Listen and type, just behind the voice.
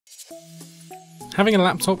Having a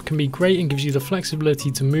laptop can be great and gives you the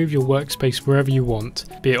flexibility to move your workspace wherever you want,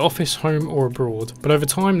 be it office, home or abroad. But over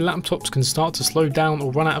time, laptops can start to slow down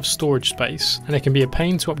or run out of storage space, and it can be a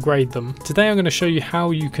pain to upgrade them. Today I'm going to show you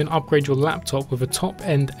how you can upgrade your laptop with a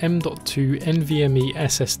top-end M.2 NVMe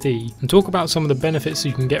SSD, and talk about some of the benefits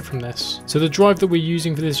you can get from this. So the drive that we're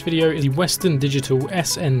using for this video is the Western Digital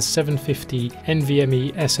SN750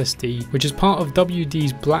 NVMe SSD, which is part of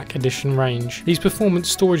WD's Black Edition range. These performance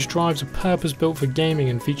storage drives are purpose-built for gaming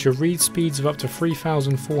and feature read speeds of up to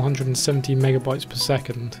 3,470 megabytes per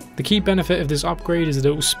second. The key benefit of this upgrade is that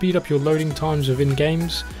it will speed up your loading times within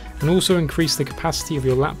games and also increase the capacity of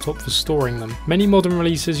your laptop for storing them. Many modern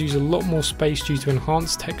releases use a lot more space due to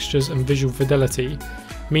enhanced textures and visual fidelity,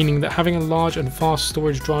 meaning that having a large and fast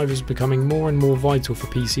storage drive is becoming more and more vital for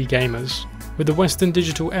PC gamers. With the Western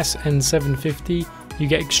Digital SN750, you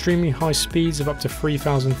get extremely high speeds of up to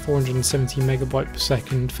 3,470 megabytes per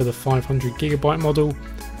second for the 500GB model,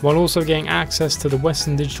 while also getting access to the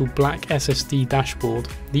Western Digital Black SSD Dashboard.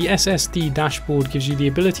 The SSD Dashboard gives you the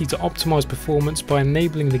ability to optimize performance by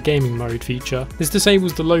enabling the gaming mode feature. This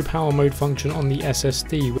disables the low power mode function on the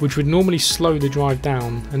SSD, which would normally slow the drive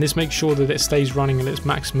down, and this makes sure that it stays running at its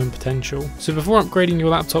maximum potential. So before upgrading your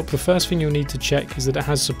laptop, the first thing you'll need to check is that it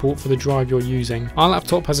has support for the drive you're using. Our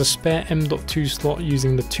laptop has a spare M.2 slot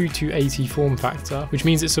using the 2280 form factor, which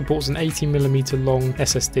means it supports an 80mm long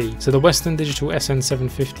SSD, so the Western Digital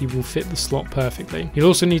SN750 will fit the slot perfectly. You'll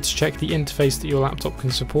also need to check the interface that your laptop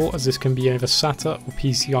can support, as this can be over SATA or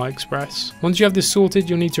PCI Express. Once you have this sorted,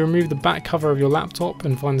 you'll need to remove the back cover of your laptop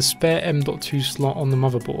and find the spare M.2 slot on the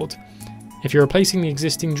motherboard. If you're replacing the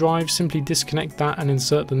existing drive, simply disconnect that and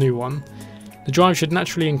insert the new one. The drive should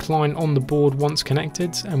naturally incline on the board once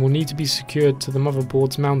connected and will need to be secured to the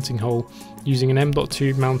motherboard's mounting hole using an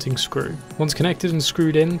M.2 mounting screw. Once connected and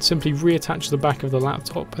screwed in, simply reattach the back of the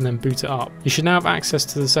laptop and then boot it up. You should now have access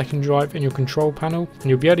to the second drive in your control panel, and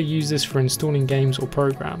you'll be able to use this for installing games or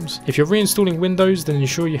programs. If you're reinstalling Windows, then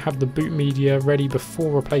ensure you have the boot media ready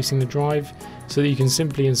before replacing the drive, so that you can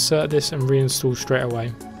simply insert this and reinstall straight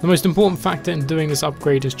away. The most important factor in doing this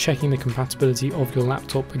upgrade is checking the compatibility of your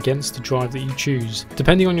laptop against the drive that you choose.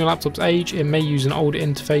 Depending on your laptop's age, it may use an older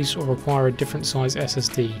interface or require a different size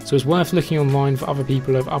SSD, so it's worth looking online for other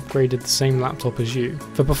people who have upgraded the same laptop as you.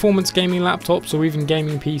 For performance gaming laptops or even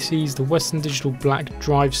gaming PCs, the Western Digital Black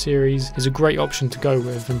Drive series is a great option to go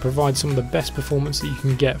with and provides some of the best performance that you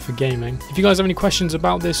can get for gaming. If you guys have any questions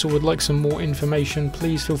about this or would like some more information,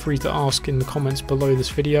 please feel free to ask in the comments below this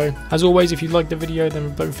video. As always, if you liked the video,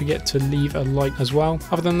 then don't forget to leave a like as well.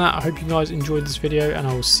 Other than that, I hope you guys enjoyed this video and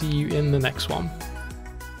I will see you in the next one.